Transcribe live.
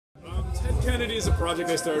Ted Kennedy is a project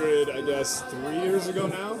I started, I guess, 3 years ago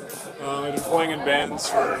now. I've been playing in bands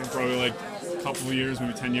for probably like a couple of years,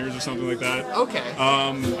 maybe 10 years or something like that. Okay.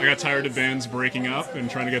 I got tired of bands breaking up and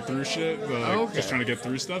trying to get through shit, just trying to get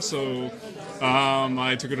through stuff. So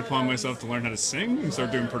I took it upon myself to learn how to sing and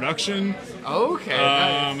start doing production. Okay.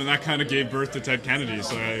 Nice. And that kind of gave birth to Ted Kennedy.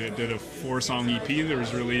 So I did a 4-song EP that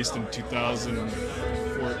was released in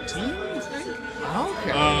 2014, I think.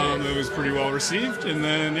 Okay. It was pretty well received, and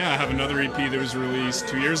then I have another EP that was released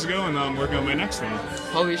 2 years ago, and I'm working on my next one.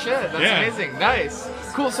 Holy shit, that's amazing. Nice.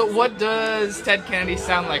 Cool, so what does Ted Kennedy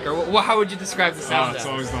sound like, or how would you describe the sound? It's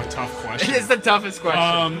always the tough question. It's the toughest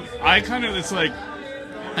question. It's like,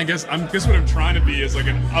 I guess what I'm trying to be is like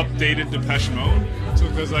an updated Depeche Mode. So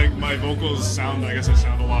because like my vocals sound, I guess I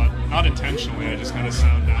sound a lot, not intentionally, I just kind of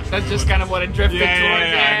sound natural. That's just kind of what it drifted towards.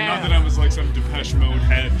 Yeah. Not that I was like some Depeche Mode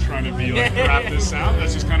head trying to be like rap this sound.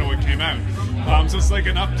 That's just kind of what came out. So it's like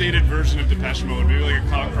an updated version of Depeche Mode, maybe like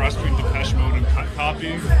a cross between Depeche Mode and Cut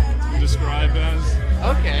Copy, to describe as.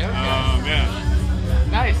 Okay. Yeah.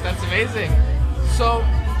 Nice. That's amazing. So,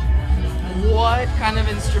 what kind of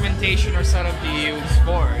instrumentation or setup do you use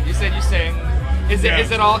for it? You said you sing. Is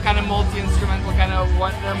it all kind of multi-instrumental, kind of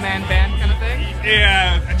one-man band kind of thing?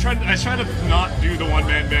 Yeah, I try to not do the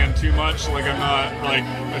one-man band too much. Like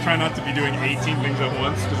I try not to be doing 18 things at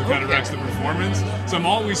once because it kind of wrecks the performance. So I'm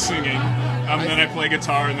always singing, and then I play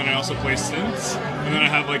guitar, and then I also play synths, and then I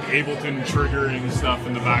have like Ableton triggering stuff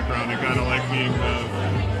in the background, and kind of like being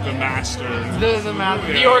the master. The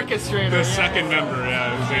orchestrator. The second member,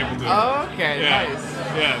 who's able to. Oh, okay, nice.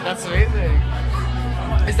 Yeah. That's amazing.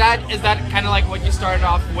 Is that kind of like what you started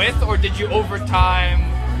off with, or did you over time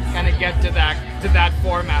kind of get to that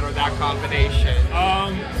format or that combination?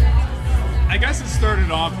 I guess it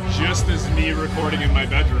started off just as me recording in my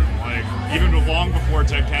bedroom, like even long before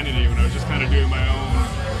Ted Kennedy, when I was just kind of doing my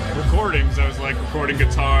own recordings. I was like recording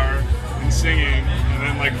guitar and singing, and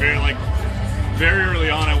then like very early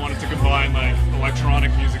on, I wanted to combine like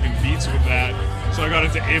electronic music and beats with that. So I got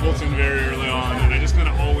into Ableton very early on, and I just kind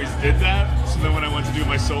of always did that. So then when I went to do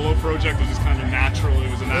my solo project, it was just kind of natural. It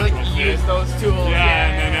was a natural fit. Use those tools.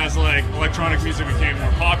 And then as like electronic music became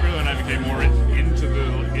more popular, and I became more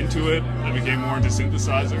into it, I became more into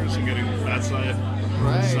synthesizers and getting that side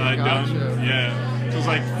done. Yeah. So it was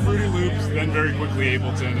like Fruity Loops, then very quickly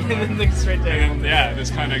Ableton, and then straight to Ableton. And this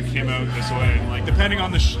kind of came out this way. And like depending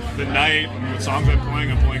on the night and what songs I'm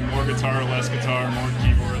playing more guitar, less guitar, more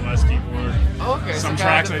keyboard, less keyboard. Okay. Some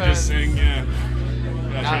tracks I just sing. I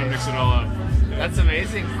try to mix it all up. That's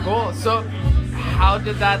amazing. Cool. So, how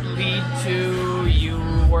did that lead to you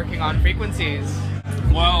working on Frequencies?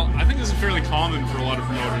 Well, I think this is fairly common for a lot of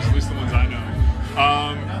promoters, at least the ones I know.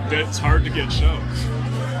 That it's hard to get shows.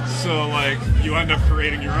 So like you end up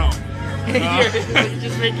creating your own.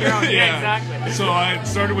 Just make your own. Yeah, exactly. So I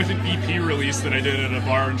started with an EP release that I did at a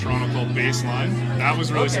bar in Toronto called Baseline. That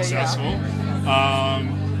was really successful.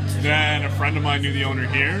 Then a friend of mine knew the owner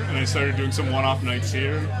here, and I started doing some one-off nights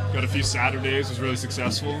here. Got a few Saturdays, was really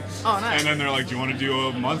successful. Oh, nice. And then they're like, do you want to do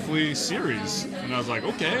a monthly series? And I was like,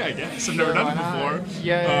 okay, I guess. I've never done it before.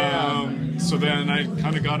 Yeah. So then I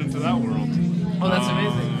kind of got into that world. Oh, that's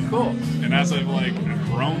amazing. Cool. And as I've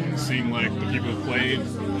grown, seeing like the people who played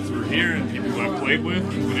through here and people who I've played with,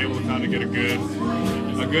 and been able to kind of get a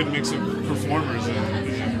good mix of performers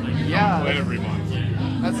and play every month.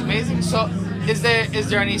 That's amazing. So, is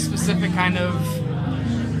there any specific kind of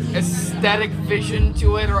aesthetic vision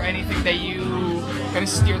to it, or anything that you kind of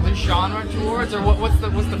steer the genre towards, or what's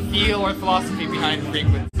the feel or philosophy behind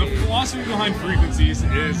Frequencies? The philosophy behind Frequencies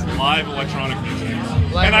is live electronic music,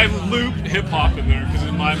 and I looped hip hop in there because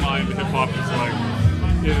in my mind hip hop is like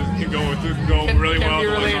can go really well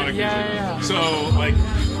with electronic music. So like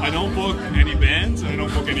I don't book any bands and I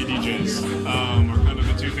don't book any DJs. Are kind of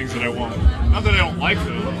the two things that I want. Not that I don't like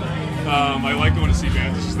them. I like going to see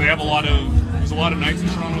bands. It's just they have there's a lot of nights in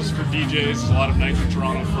Toronto for DJs, there's a lot of nights in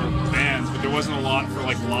Toronto for bands, but there wasn't a lot for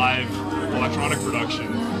like live electronic production.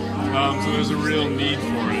 So there's a real need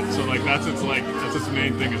for it. So like that's its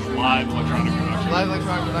main thing is live electronic production. Live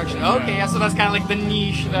electronic production. Okay, so that's kind of like the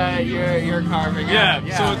niche that you're carving out.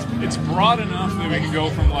 So it's broad enough that we can go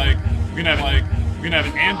from like we can have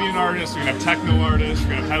an ambient artist, we can have techno artists,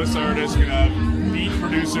 we can have house artists, we can have beat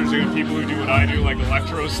producers, we can have people who do what I do, like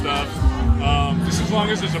electro stuff. Just as long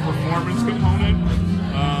as there's a performance component,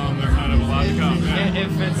 they're kind of allowed to come. It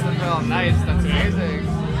fits the bill. Nice. That's amazing.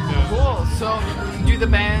 Cool. So, do the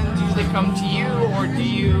bands usually come to you, or do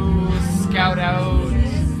you scout out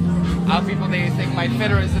people that you think might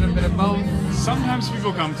fit, or is it a bit of both? Sometimes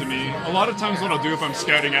people come to me. A lot of times what I'll do if I'm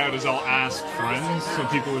scouting out is I'll ask friends, so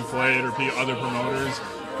people who play it or other promoters,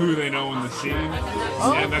 who they know in the scene,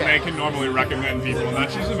 and then they can normally recommend people, and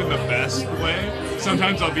that's usually been the best way.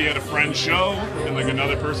 Sometimes I'll be at a friend's show, and like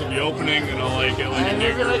another person will be opening, and I'll like get like a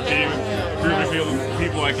new group of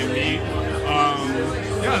people I can meet.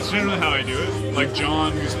 Yeah, that's generally how I do it. Like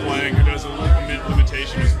John, who's playing, who does a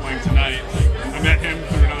limitation, who's playing tonight. I met him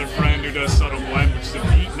through another friend who does Subtle Blend, which is a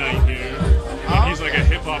beat night here. And he's like a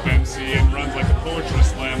hip-hop MC and runs like a poetry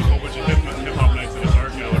slam, a whole bunch of hip-hop nights at his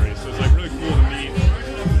art gallery. So it's like really cool to meet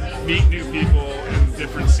new people in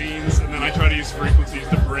different scenes, and then I try to use frequencies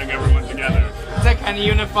to bring everyone together. To kind of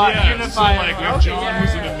unify. So like we have John,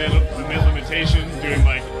 who's in the mid limitation, doing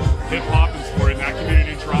like hip-hop and sport in that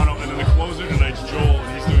community in Toronto, and then the closer tonight's Joel,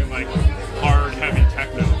 and he's doing like hard, heavy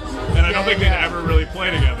techno. And I don't think they'd ever really play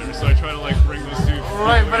together, so I try to like bring those two.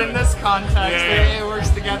 Right, but in this context, it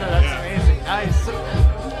works together. That's amazing. Nice. So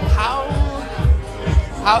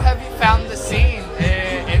how have you found the scene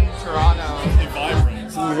in Toronto? It's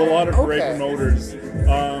vibrant. So there's a lot of great promoters.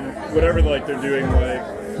 Whatever like they're doing, like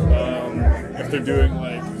if they're doing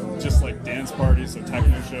like just like dance parties, so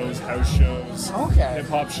techno shows, house shows, hip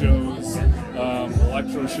hop shows,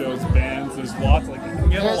 electro shows, bands. There's lots like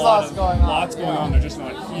there's lots going on. They're just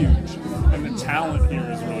not huge, and the talent here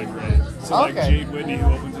is really great. So like Jade Whitney,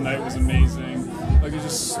 who opened tonight, was amazing. Like it's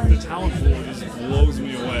just the talent pool just blows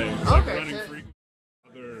me away. It's like running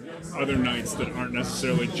other nights that aren't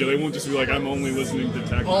necessarily. They won't just be like, I'm only listening to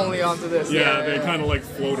techno. Only onto this. Yeah, they kind of like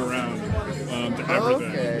float around to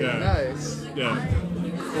everything. Okay, nice. Yeah.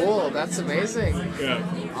 Cool, that's amazing. Yeah.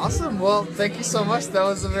 Awesome. Well, thank you so much. That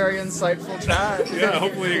was a very insightful chat. Yeah,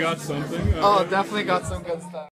 hopefully you got something. Oh, definitely got some good stuff.